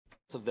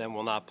of them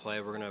will not play.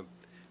 We're going to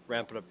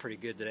ramp it up pretty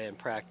good today in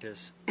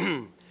practice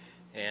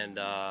and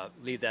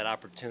leave that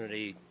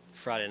opportunity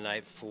Friday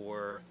night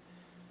for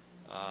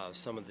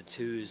some of the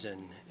twos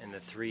and the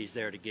threes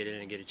there to get in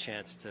and get a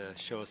chance to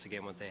show us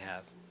again what they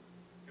have.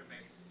 It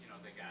makes,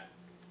 they got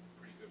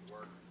pretty good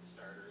work with the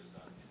starters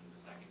in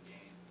the second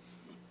game.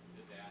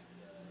 Did they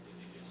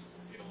just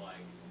feel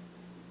like,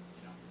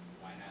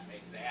 why not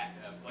make that,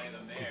 play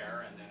them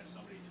there, and then if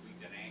somebody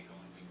tweaked an ankle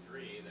in week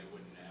 3, they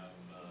wouldn't have,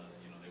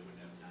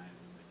 time,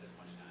 that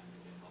much time to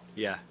get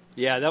healthy.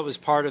 Yeah, that was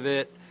part of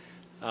it,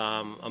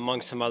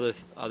 among some other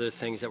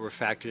things that were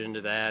factored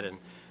into that, and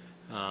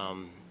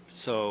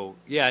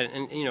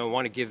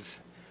want to give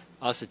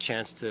us a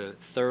chance to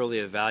thoroughly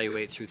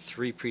evaluate through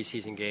 3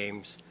 preseason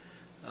games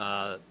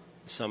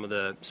some of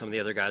the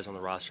other guys on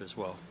the roster as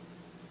well.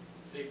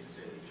 Safe to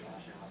say that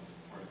Josh Allen was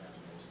part of that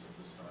most of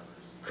the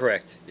starters.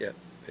 Correct. Yeah.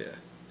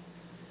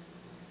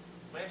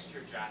 Last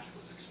year, Josh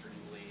was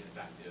extremely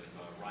effective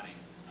running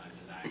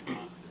design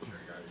runs, the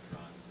cherry garbage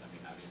runs. I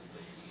mean,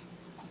 obviously,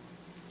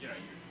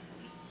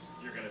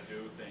 you're going to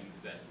do things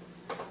that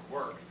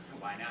work.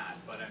 Why not?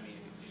 But I mean,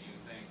 do you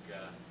think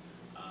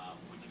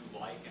would you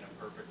like in a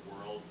perfect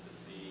world to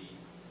see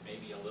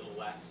maybe a little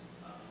less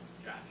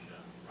Josh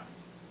running?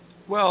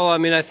 Well, I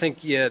mean, I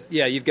think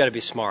you've got to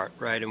be smart,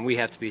 right? And we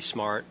have to be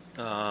smart.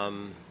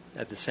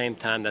 At the same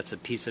time, that's a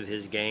piece of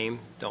his game.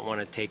 Don't want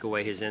to take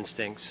away his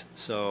instincts.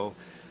 So,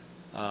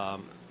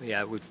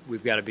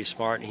 we've got to be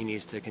smart, and he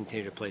needs to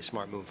continue to play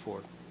smart moving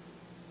forward.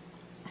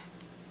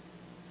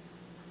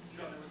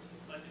 Sean, there was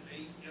a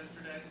debate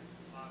yesterday.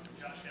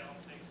 Josh Allen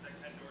thinks that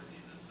Ken Dorsey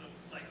is a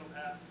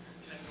psychopath.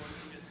 Ken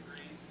Dorsey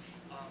disagrees.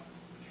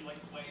 Would you like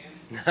to weigh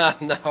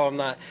in? No, I'm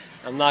not.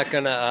 I'm not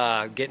going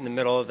to get in the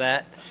middle of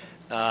that.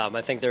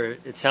 I think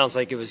it sounds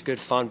like it was good,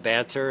 fun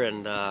banter,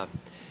 and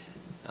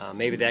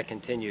maybe that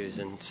continues.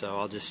 And so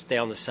I'll just stay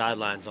on the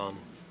sidelines on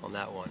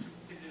that one.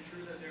 Is it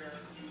true that there are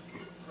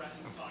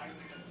threatened fines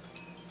against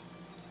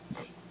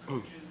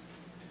coaches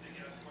if they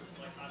get, of course,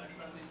 like conduct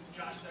penalties?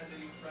 Josh said that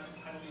he would threaten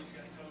penalties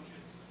against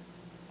coaches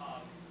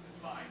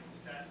with fines.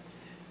 Is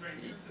there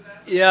any truth to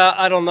that? Yeah,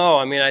 I don't know.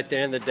 I mean, at the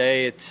end of the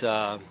day, it's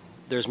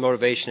there's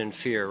motivation and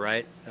fear,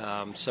 right?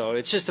 So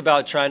it's just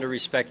about trying to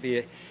respect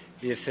the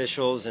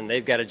officials, and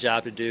they've got a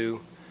job to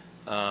do.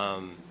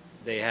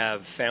 They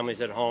have families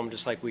at home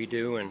just like we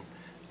do, and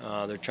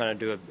they're trying to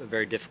do a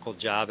very difficult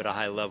job at a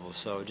high level.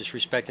 So just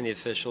respecting the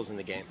officials in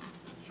the game.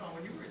 Sean,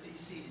 when you were at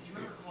D.C., did you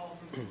ever call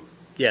from the booth?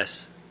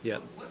 Yes. Yeah.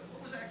 What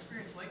was that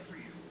experience like for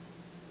you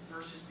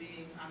versus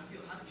being on the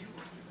field? How did you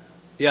work through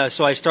that? Yeah,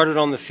 so I started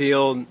on the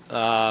field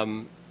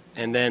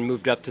and then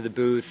moved up to the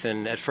booth.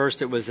 And at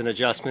first it was an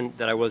adjustment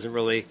that I wasn't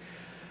really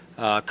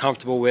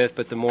comfortable with,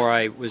 but the more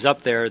I was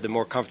up there, the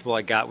more comfortable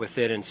I got with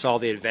it and saw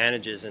the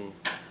advantages. And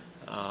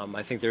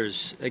I think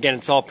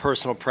it's all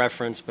personal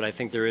preference, but I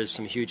think there is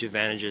some huge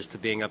advantages to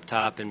being up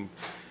top and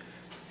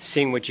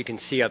seeing what you can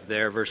see up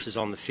there versus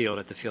on the field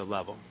at the field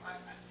level.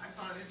 I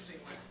found it interesting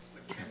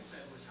what Ken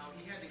said was how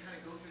he had to kind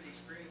of go through the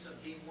experience of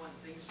game 1,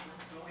 things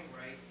weren't going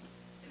right,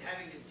 and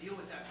having to deal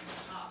with that from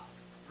the top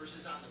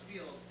versus on the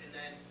field, and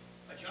then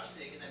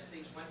adjusting, and then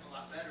things went a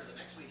lot better the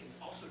next week, and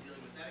also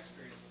dealing with that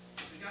experience.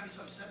 There's got to be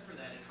something said for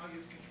that and how you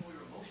have to control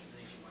your emotions in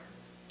each environment.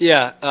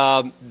 Yeah,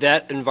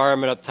 that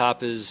environment up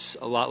top is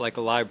a lot like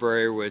a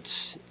library where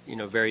it's,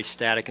 very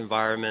static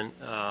environment,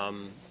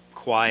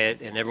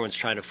 quiet, and everyone's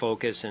trying to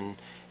focus and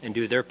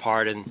do their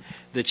part. And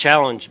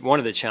one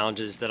of the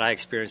challenges that I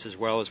experience as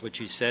well is what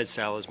you said,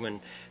 Sal, is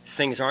when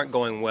things aren't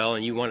going well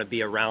and you want to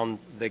be around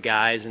the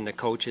guys and the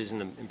coaches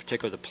and in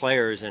particular the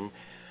players and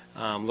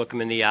look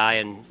them in the eye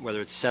and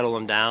whether it's settle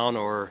them down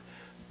or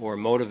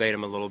motivate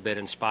them a little bit,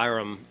 inspire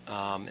them,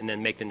 and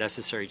then make the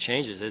necessary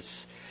changes.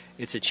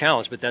 It's a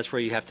challenge, but that's where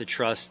you have to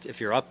trust,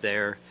 if you're up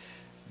there,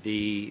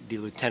 the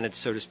lieutenants,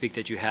 so to speak,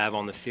 that you have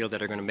on the field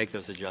that are going to make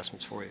those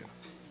adjustments for you.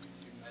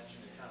 You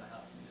mentioned it kind of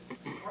helped.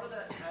 Is part of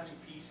that having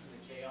peace in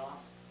the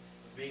chaos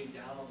of being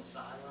down on the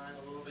sideline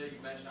a little bit?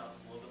 You mentioned how it's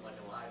a little bit like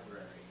a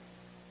library.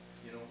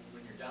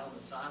 When you're down on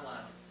the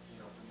sideline,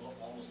 for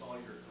almost all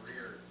your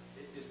career,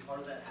 is part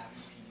of that having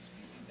peace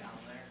being down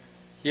there?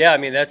 Yeah, I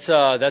mean, that's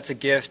a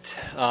gift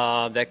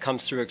that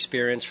comes through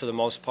experience for the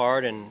most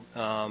part. And,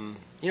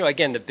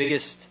 again, the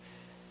biggest,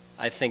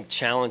 I think,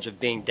 challenge of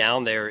being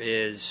down there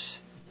is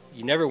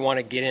you never want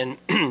to get in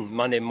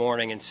Monday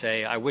morning and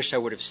say, I wish I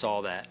would have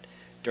saw that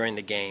during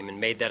the game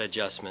and made that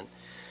adjustment.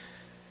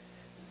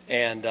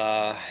 And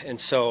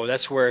so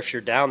that's where if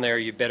you're down there,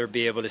 you better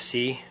be able to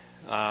see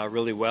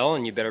really well,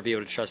 and you better be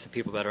able to trust the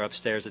people that are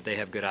upstairs that they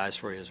have good eyes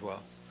for you as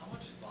well. How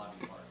much is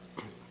Bobby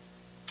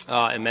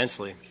part?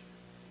 Immensely.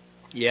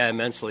 Yeah,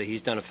 immensely.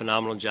 He's done a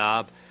phenomenal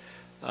job.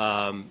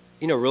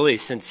 Really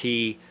since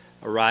he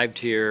arrived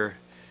here,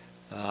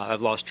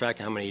 I've lost track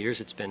of how many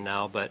years it's been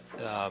now, but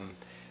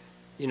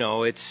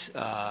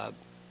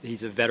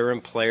he's a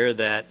veteran player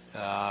that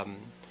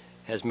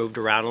has moved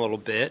around a little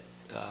bit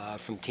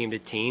from team to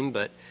team,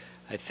 but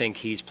I think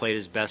he's played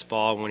his best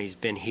ball when he's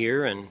been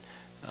here, and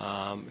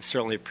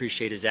certainly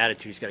appreciate his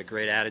attitude. He's got a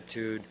great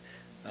attitude,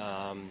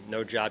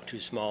 No job too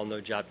small,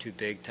 no job too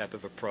big type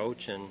of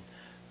approach, and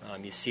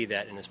you see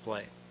that in his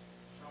play.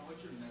 Sean,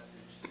 what's your message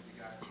to the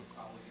guys who will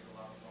probably get a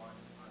lot of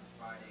on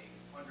Friday,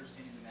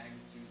 understanding the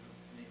magnitude of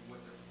maybe what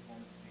their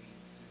performance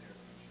means to their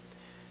future?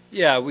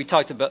 Yeah, we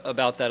talked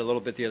about that a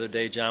little bit the other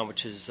day, John,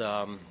 which is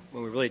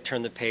when we really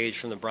turned the page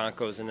from the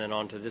Broncos and then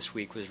on to this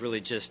week was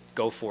really just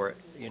go for it.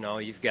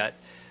 You've got,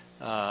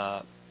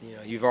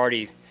 you've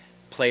already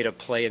played a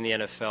play in the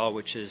NFL,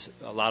 which is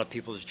a lot of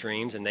people's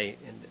dreams, and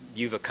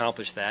you've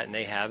accomplished that, and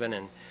they haven't,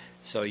 and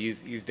so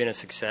you've been a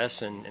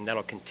success, and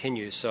that'll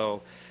continue.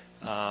 So,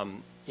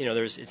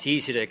 it's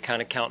easy to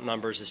kind of count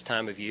numbers this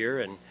time of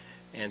year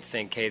and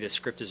think, hey, the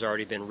script has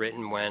already been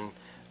written, when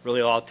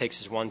really all it takes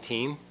is one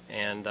team,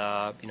 and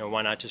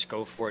why not just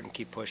go for it and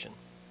keep pushing.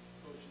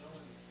 Coach,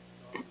 knowing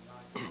Dawson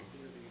Knox is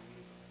clearly a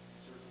unique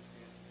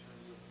circumstance in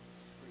terms of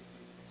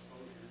preseason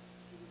exposure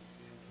to his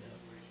family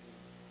situation,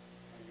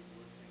 how you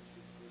work things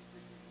through the first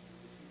preseason.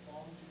 Does he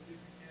fall into a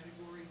different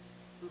category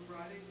for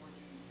Friday, or do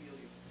you feel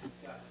you've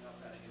gotten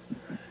enough out of him in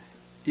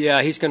practice?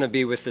 Yeah, he's going to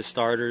be with the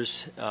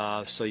starters,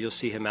 so you'll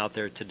see him out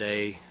there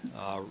today,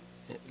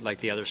 like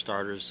the other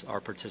starters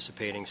are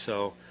participating.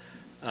 So,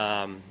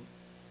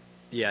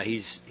 yeah,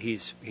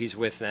 he's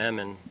with them,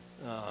 and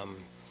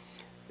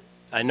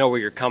I know where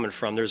you're coming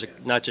from. There's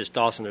not just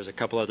Dawson. There's a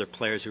couple other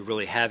players who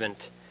really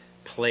haven't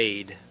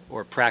played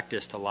or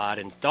practiced a lot,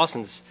 and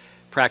Dawson's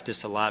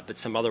practiced a lot, but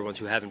some other ones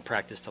who haven't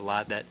practiced a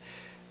lot that,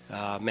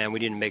 we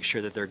need to make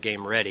sure that they're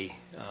game ready,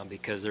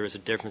 because there is a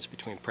difference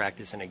between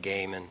practice and a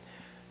game, and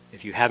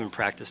if you haven't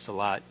practiced a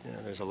lot,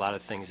 there's a lot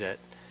of things that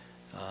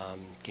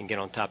can get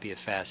on top of you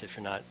fast if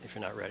you're not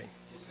ready.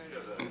 What kind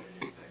of an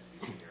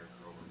impact do you see Aaron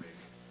Kromer making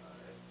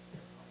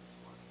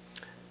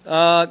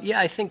Yeah,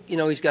 I think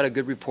he's got a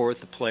good rapport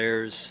with the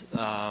players.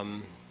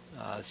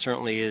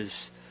 Certainly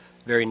is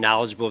very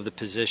knowledgeable of the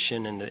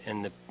position and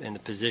the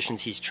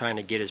positions he's trying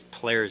to get his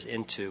players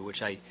into,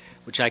 which I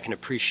can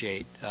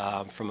appreciate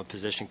from a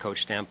position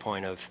coach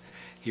standpoint. Of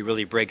he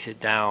really breaks it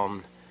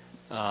down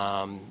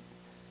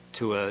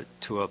to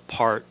a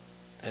part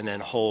and then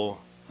whole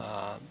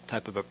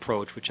type of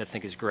approach, which I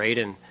think is great.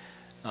 And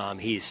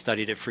he's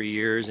studied it for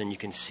years, and you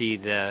can see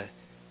the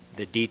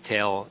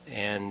detail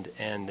and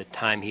the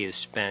time he has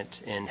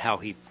spent in how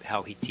he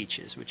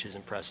teaches, which is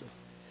impressive.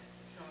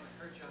 Sean,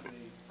 I heard you on the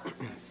Park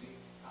Magazine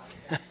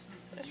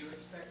podcast. Do you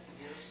expect to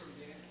hear from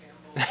Dan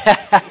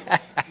Campbell?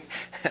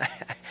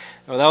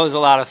 Well, that was a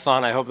lot of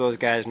fun. I hope those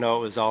guys know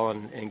it was all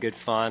in good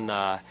fun.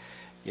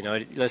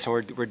 Listen,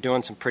 we're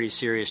doing some pretty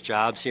serious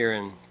jobs here,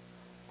 and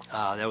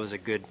that was a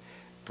good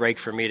break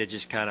for me to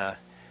just kind of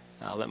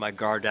let my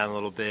guard down a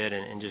little bit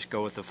and just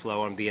go with the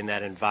flow and be in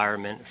that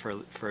environment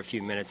for a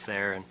few minutes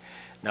there. And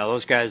now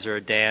those guys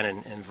Dan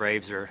and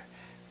Vraves are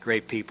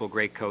great people,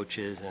 great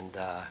coaches, and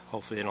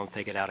hopefully they don't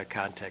take it out of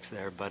context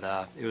there.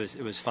 But it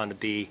was fun to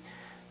be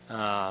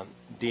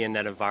in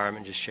that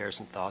environment, just share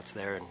some thoughts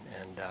there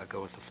and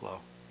go with the flow.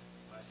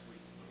 Last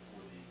week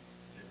before the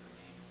Denver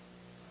game,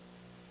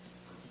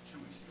 or 2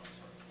 weeks ago,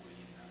 before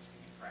the Indianapolis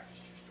game, you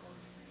practiced your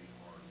starters really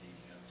hard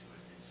leading up to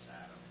it and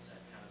sat them. Is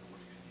that kind of what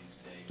you're going to do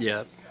today?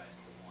 Yeah. These guys,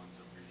 the ones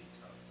of really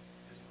tough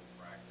physical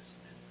practice,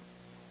 and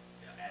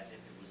then as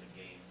if it was a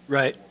game.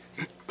 Right.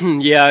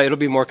 Yeah, it'll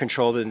be more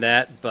controlled than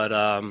that, but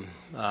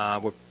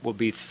we'll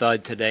be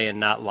thud today and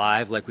not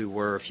live like we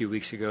were a few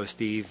weeks ago,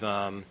 Steve.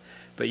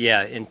 But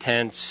yeah,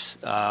 intense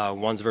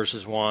ones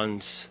versus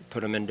ones.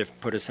 Put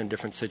us in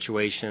different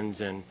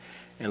situations and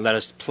let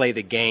us play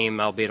the game,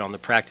 albeit on the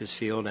practice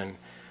field. And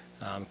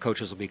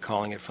coaches will be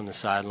calling it from the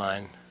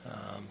sideline,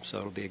 so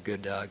it'll be a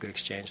good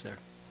exchange there.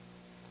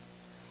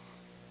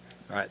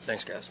 All right,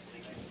 thanks, guys.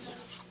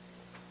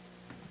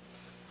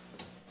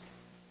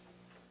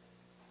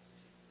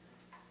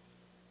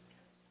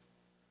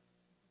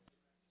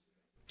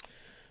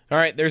 All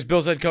right, there's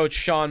Bills head coach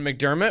Sean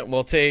McDermott.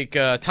 We'll take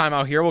time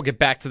out here. We'll get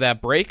back to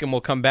that break, and we'll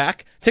come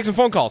back. Take some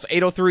phone calls,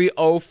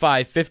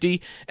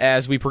 803-0550,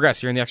 as we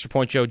progress here in the Extra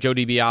Point Show. Joe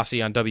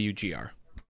DiBiase on WGR.